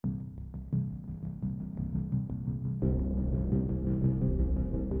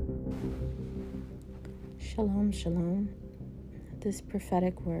Shalom, shalom. This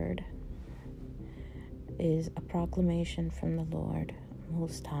prophetic word is a proclamation from the Lord,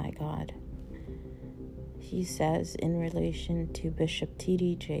 Most High God. He says in relation to Bishop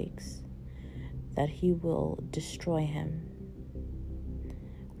T.D. Jakes that he will destroy him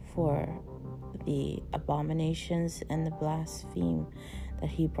for the abominations and the blaspheme that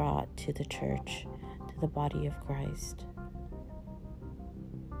he brought to the church, to the body of Christ.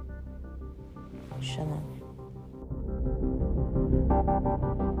 Shalom.